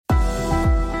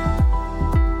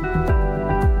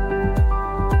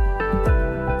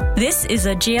This is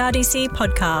a GRDC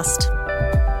podcast.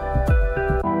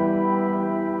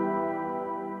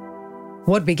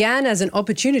 What began as an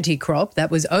opportunity crop that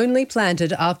was only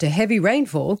planted after heavy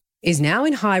rainfall is now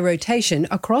in high rotation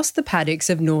across the paddocks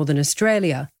of northern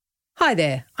Australia. Hi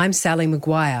there, I'm Sally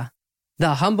Maguire.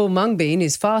 The humble mung bean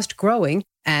is fast growing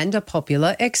and a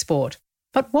popular export.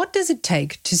 But what does it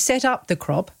take to set up the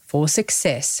crop for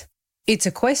success? It's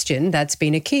a question that's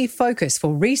been a key focus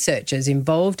for researchers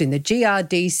involved in the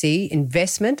GRDC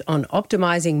investment on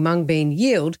optimising mung bean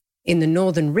yield in the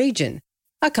northern region,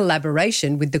 a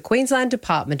collaboration with the Queensland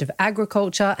Department of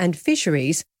Agriculture and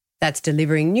Fisheries that's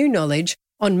delivering new knowledge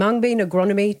on mung bean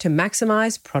agronomy to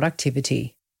maximise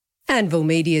productivity. Anvil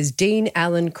Media's Dean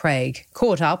Allen Craig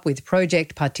caught up with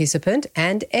project participant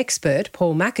and expert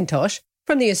Paul McIntosh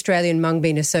from the Australian Mung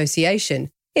Bean Association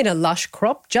in a lush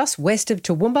crop just west of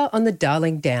Toowoomba on the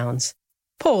Darling Downs.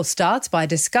 Paul starts by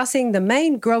discussing the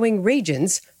main growing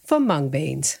regions for mung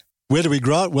beans. Where do we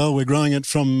grow it? Well, we're growing it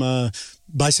from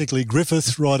basically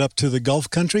Griffith right up to the Gulf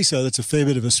country, so that's a fair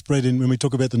bit of a spread. In when we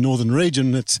talk about the northern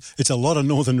region, it's a lot of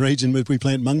northern region where we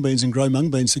plant mung beans and grow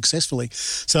mung beans successfully.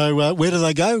 So where do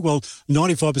they go? Well,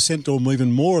 95% or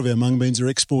even more of our mung beans are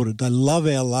exported. They love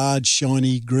our large,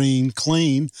 shiny, green,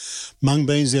 clean mung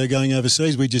beans that are going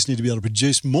overseas. We just need to be able to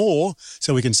produce more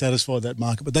so we can satisfy that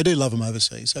market. But they do love them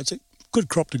overseas, so it's a good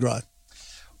crop to grow.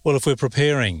 Well, if we're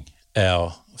preparing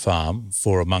our farm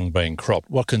for a mung bean crop,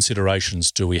 what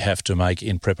considerations do we have to make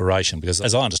in preparation? Because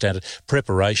as I understand it,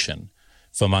 preparation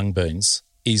for mung beans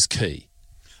is key.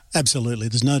 Absolutely.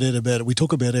 There's no doubt about it. We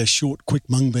talk about our short, quick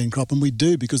mung bean crop, and we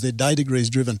do because they're day degrees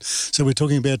driven. So we're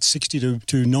talking about 60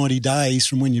 to 90 days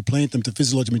from when you plant them to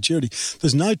physiological maturity.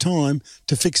 There's no time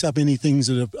to fix up any things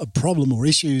that are a problem or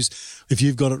issues if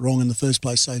you've got it wrong in the first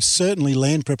place. So certainly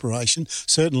land preparation,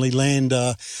 certainly land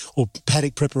or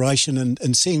paddock preparation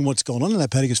and seeing what's gone on in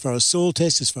that paddock as far as soil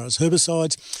tests, as far as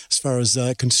herbicides, as far as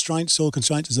constraints, soil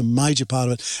constraints is a major part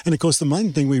of it. And of course, the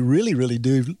main thing we really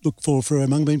do look for our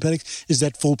mung bean paddock is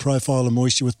that full profile of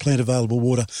moisture with plant available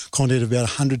water content of about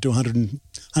 100 to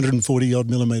 140 odd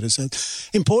millimetres. So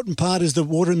important part is the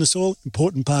water in the soil.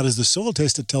 Important part is the soil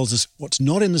test that tells us what's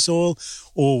not in the soil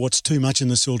or what's too much in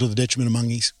the soil to the detriment of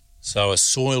mungies. So a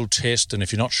soil test, and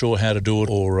if you're not sure how to do it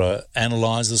or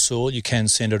analyse the soil, you can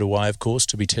send it away, of course,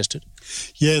 to be tested?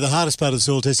 Yeah, the hardest part of the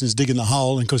soil testing is digging the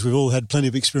hole, and because we've all had plenty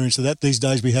of experience of that. These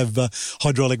days we have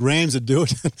hydraulic rams that do it.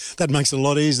 That makes it a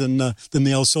lot easier than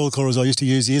the old soil corals I used to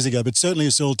use years ago. But certainly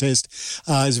a soil test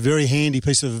is a very handy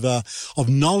piece of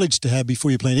knowledge to have before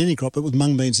you plant any crop, but with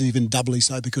mung beans even doubly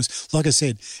so because, like I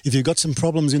said, if you've got some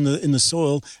problems in the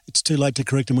soil, it's too late to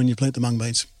correct them when you plant the mung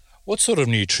beans. What sort of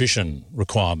nutrition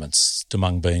requirements do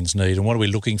mung beans need, and what are we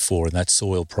looking for in that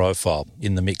soil profile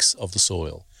in the mix of the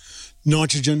soil?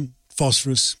 Nitrogen,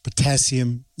 phosphorus,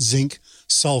 potassium, zinc,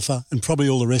 sulphur, and probably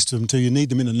all the rest of them too. You need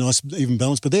them in a nice even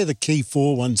balance, but they're the key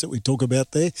four ones that we talk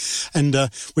about there. And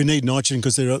we need nitrogen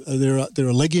because they're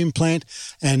a legume plant,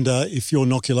 and if your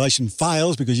inoculation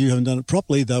fails because you haven't done it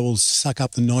properly, they will suck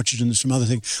up the nitrogen from other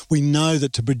things. We know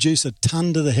that to produce a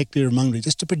tonne to the hectare of mung beans,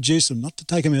 just to produce them, not to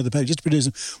take them out of the paddock, just to produce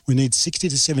them, we need 60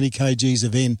 to 70 kgs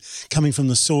of N coming from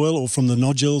the soil or from the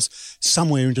nodules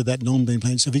somewhere into that non-bean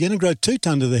plant. So if you're going to grow 2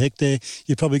 tonne to the hectare,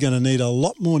 you're probably going to need a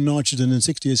lot more nitrogen than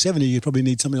 60 or 70. You probably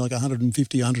need something like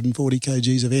 150, 140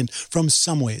 kgs of N from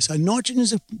somewhere. So nitrogen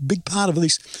is a big part of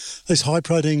this high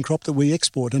protein crop that we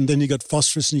export. And then you've got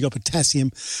phosphorus and you've got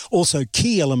potassium, also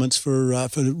key elements for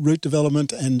root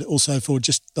development and also for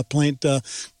just the plant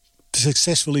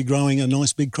successfully growing a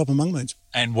nice big crop of mung beans.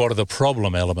 And what are the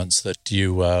problem elements that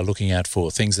you are looking out for,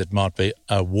 things that might be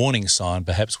a warning sign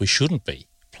perhaps we shouldn't be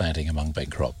planting a mung bean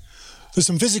crop? There's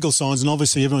some physical signs, and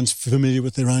obviously everyone's familiar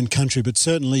with their own country, but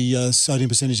certainly sodium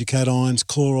percentage of cations,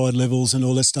 chloride levels and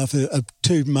all that stuff are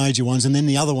two major ones. And then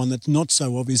the other one that's not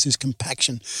so obvious is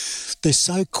compaction. They're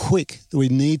so quick that we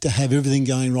need to have everything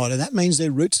going right, and that means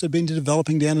their roots have been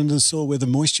developing down into the soil where the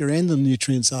moisture and the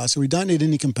nutrients are. So we don't need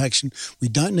any compaction. We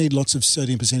don't need lots of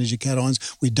sodium percentage of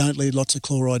cations. We don't need lots of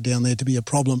chloride down there to be a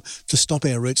problem to stop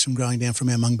our roots from growing down from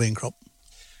our mung bean crop.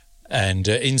 And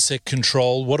insect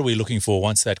control, what are we looking for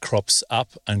once that crop's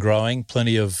up and growing,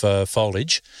 plenty of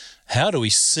foliage? How do we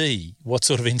see what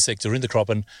sort of insects are in the crop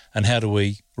and how do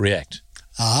we react?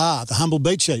 The humble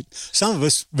beet sheet. Some of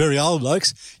us, very old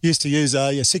blokes, used to use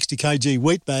a 60 kg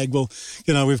wheat bag. Well,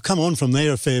 we've come on from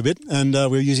there a fair bit, and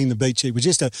we're using the beet sheet, which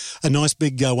is just a nice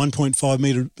big 1.5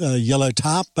 metre yellow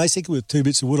tarp, basically, with 2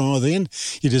 bits of wood on either end.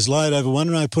 You just lay it over one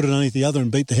row, put it underneath the other,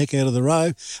 and beat the heck out of the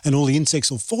row, and all the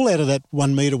insects will fall out of that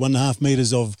 1 metre, 1.5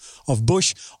 metres of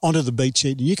bush onto the beet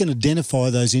sheet, and you can identify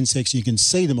those insects. You can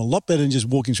see them a lot better than just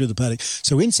walking through the paddock.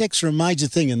 So insects are a major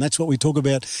thing, and that's what we talk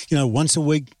about, once a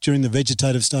week during the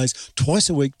vegetative stage, twice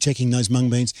a week checking those mung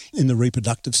beans in the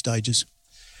reproductive stages.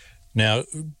 Now,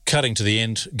 cutting to the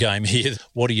end game here,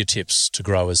 what are your tips to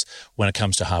growers when it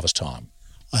comes to harvest time?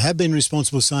 I have been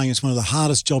responsible saying it's one of the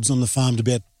hardest jobs on the farm to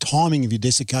be about timing of your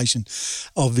desiccation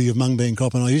of the mung bean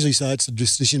crop. And I usually say it's a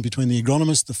decision between the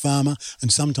agronomist, the farmer,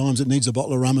 and sometimes it needs a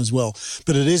bottle of rum as well.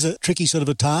 But it is a tricky sort of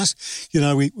a task.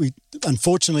 We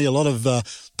unfortunately, a lot of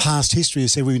past history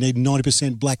has said we need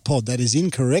 90% black pod. That is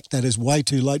incorrect. That is way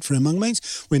too late for our mung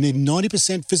beans. We need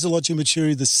 90% physiological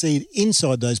maturity of the seed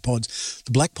inside those pods.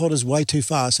 The black pod is way too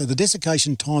far. So the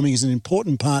desiccation timing is an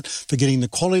important part for getting the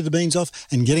quality of the beans off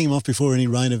and getting them off before any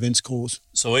rain events cause.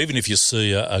 So even if you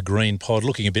see a green pod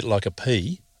looking a bit like a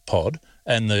pea pod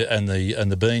and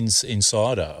the beans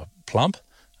inside are plump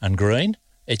and green,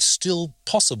 it's still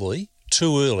possibly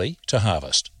too early to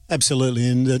harvest. Absolutely,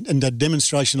 and that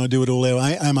demonstration I do at all our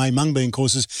AMA mung bean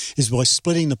courses is by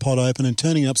splitting the pod open and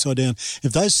turning it upside down.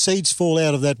 If those seeds fall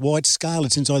out of that white scale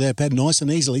that's inside our pad nice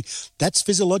and easily, that's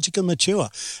physiologically mature.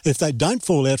 If they don't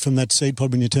fall out from that seed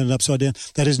pod when you turn it upside down,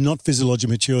 that is not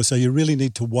physiologically mature, so you really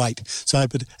need to wait. So,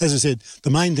 but as I said, the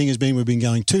main thing has been we've been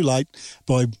going too late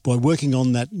by working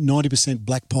on that 90%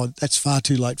 black pod. That's far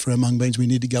too late for our mung beans. We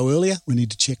need to go earlier. We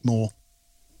need to check more.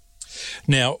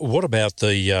 Now, what about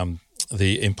the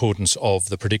importance of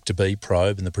the Predictor B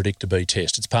probe and the Predictor B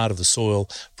test? It's part of the soil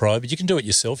probe. You can do it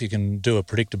yourself. You can do a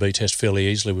Predictor B test fairly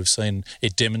easily. We've seen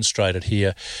it demonstrated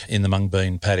here in the mung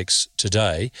bean paddocks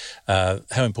today. How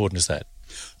important is that?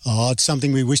 It's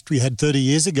something we wished we had 30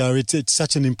 years ago. It's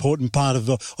such an important part of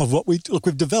what we've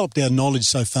developed our knowledge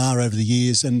so far over the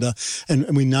years, and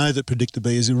we know that Predictor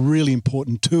B is a really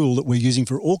important tool that we're using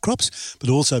for all crops, but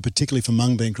also particularly for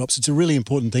mung bean crops. It's a really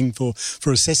important thing for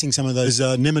assessing some of those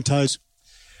nematodes.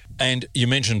 And you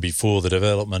mentioned before the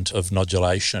development of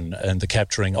nodulation and the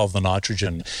capturing of the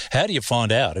nitrogen. How do you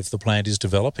find out if the plant is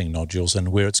developing nodules and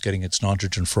where it's getting its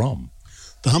nitrogen from?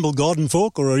 The humble garden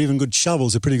fork or even good shovel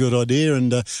is a pretty good idea,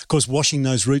 and of course washing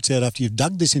those roots out after you've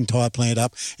dug this entire plant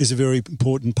up is a very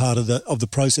important part of the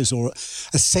process, or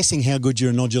assessing how good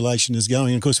your nodulation is going.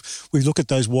 And of course we look at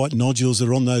those white nodules that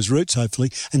are on those roots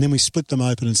hopefully, and then we split them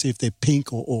open and see if they're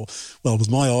pink or well, with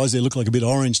my eyes they look like a bit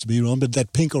orange to be wrong, but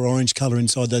that pink or orange colour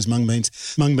inside those mung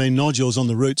bean nodules on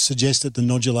the roots suggests that the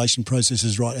nodulation process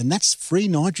is right, and that's free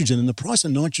nitrogen. And the price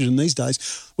of nitrogen these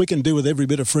days, we can do with every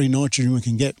bit of free nitrogen we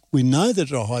can get. We know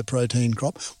that a high protein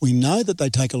crop. We know that they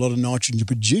take a lot of nitrogen to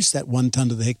produce that 1 tonne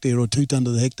to the hectare or 2 tonne to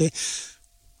the hectare.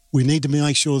 We need to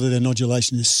make sure that our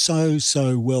nodulation is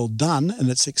so well done and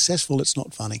it's successful. It's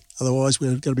not funny. Otherwise, we're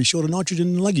going to be short of nitrogen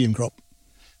in the legume crop.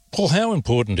 Paul, how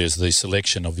important is the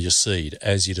selection of your seed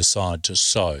as you decide to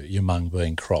sow your mung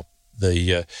bean crop?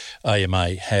 The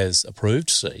AMA has approved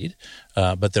seed,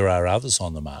 but there are others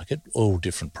on the market, all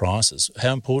different prices.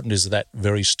 How important is that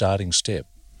very starting step?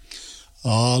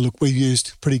 Oh, look, we've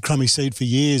used pretty crummy seed for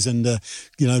years, and,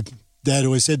 Dad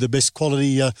always said the best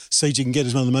quality seed you can get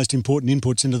is one of the most important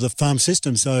inputs into the farm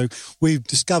system. So we've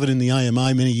discovered in the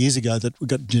AMA many years ago that we've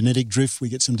got genetic drift. We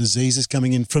get some diseases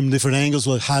coming in from different angles,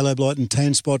 like halo blight and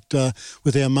tan spot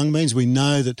with our mung beans. We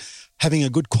know that having a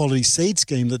good quality seed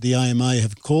scheme that the AMA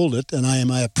have called it, an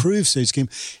AMA-approved seed scheme,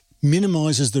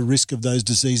 minimises the risk of those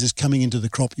diseases coming into the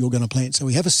crop you're going to plant. So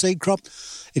we have a seed crop.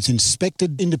 It's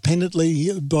inspected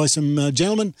independently by some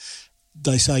gentlemen.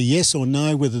 They say yes or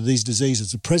no whether these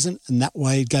diseases are present, and that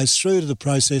way it goes through to the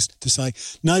process to say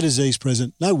no disease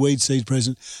present, no weed seed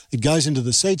present. It goes into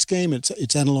the seed scheme,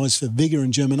 it's analysed for vigour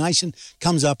and germination,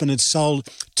 comes up and it's sold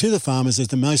to the farmers as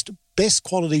the best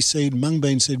quality seed, mung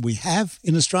bean seed we have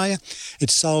in Australia.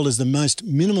 It's sold as the most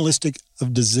minimalistic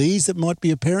of disease that might be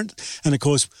apparent, and of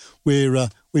course we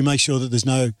make sure that there's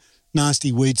no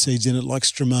nasty weed seeds in it like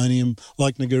stramonium,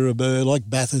 like Ngurra burr, like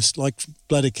Bathurst, like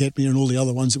bladderketmia and all the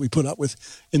other ones that we put up with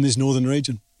in this northern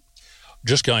region.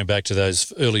 Just going back to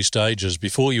those early stages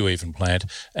before you even plant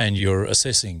and you're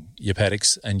assessing your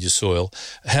paddocks and your soil,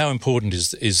 how important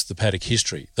is the paddock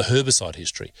history, the herbicide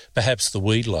history, perhaps the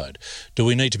weed load? Do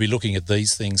we need to be looking at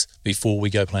these things before we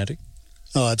go planting?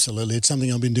 Oh, absolutely. It's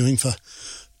something I've been doing for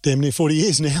damn near 40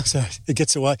 years now, so it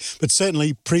gets away. But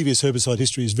certainly previous herbicide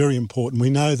history is very important. We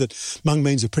know that mung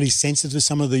beans are pretty sensitive to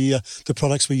some of the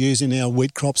products we use in our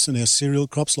wheat crops and our cereal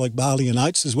crops like barley and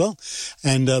oats as well.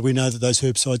 And we know that those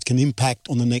herbicides can impact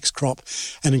on the next crop.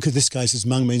 And in this case, it's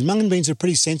mung beans. Mung beans are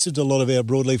pretty sensitive to a lot of our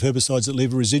broadleaf herbicides that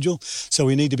leave a residual. So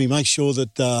we need to make sure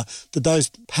that that those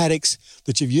paddocks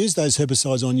that you've used those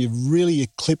herbicides on, you've really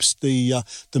eclipsed the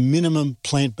minimum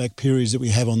plant back periods that we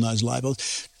have on those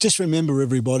labels. Just remember,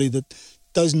 everybody, that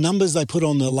those numbers they put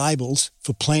on the labels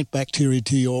for plant bacteria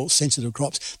to your sensitive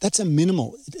crops, that's a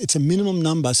minimal. It's a minimum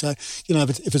number. So,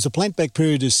 if it's a plant back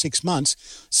period of 6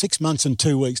 months, 6 months and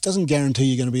 2 weeks doesn't guarantee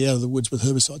you're going to be out of the woods with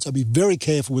herbicides. So be very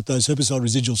careful with those herbicide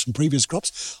residuals from previous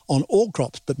crops on all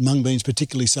crops, but mung beans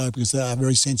particularly so because they are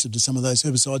very sensitive to some of those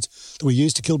herbicides that we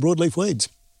use to kill broadleaf weeds.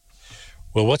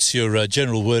 Well, what's your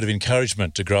general word of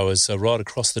encouragement to growers right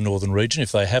across the northern region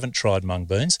if they haven't tried mung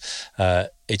beans?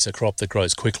 It's a crop that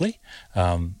grows quickly.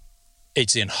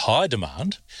 It's in high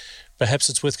demand. Perhaps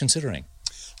it's worth considering.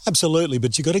 Absolutely,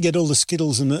 but you've got to get all the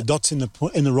skittles and the dots in the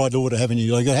right order, haven't you?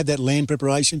 You've got to have that land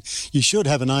preparation. You should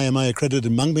have an AMA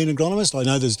accredited mung bean agronomist. I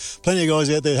know there's plenty of guys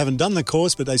out there who haven't done the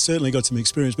course, but they certainly got some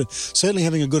experience. But certainly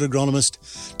having a good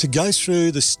agronomist to go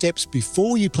through the steps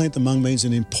before you plant the mung beans is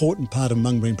an important part of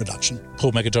mung bean production.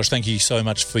 Paul McIntosh, thank you so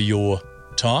much for your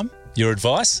time, your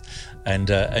advice, and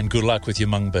good luck with your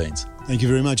mung beans. Thank you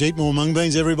very much. Eat more mung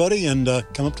beans, everybody, and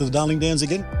come up to the Darling Downs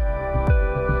again.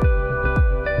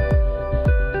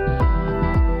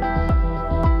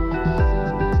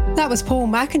 That was Paul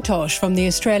McIntosh from the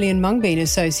Australian Mung Bean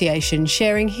Association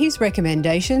sharing his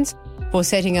recommendations for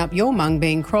setting up your mung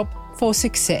bean crop for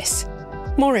success.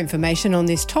 More information on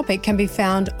this topic can be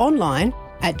found online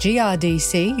at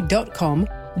grdc.com.au.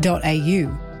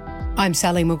 I'm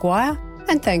Sally Maguire,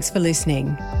 and thanks for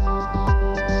listening.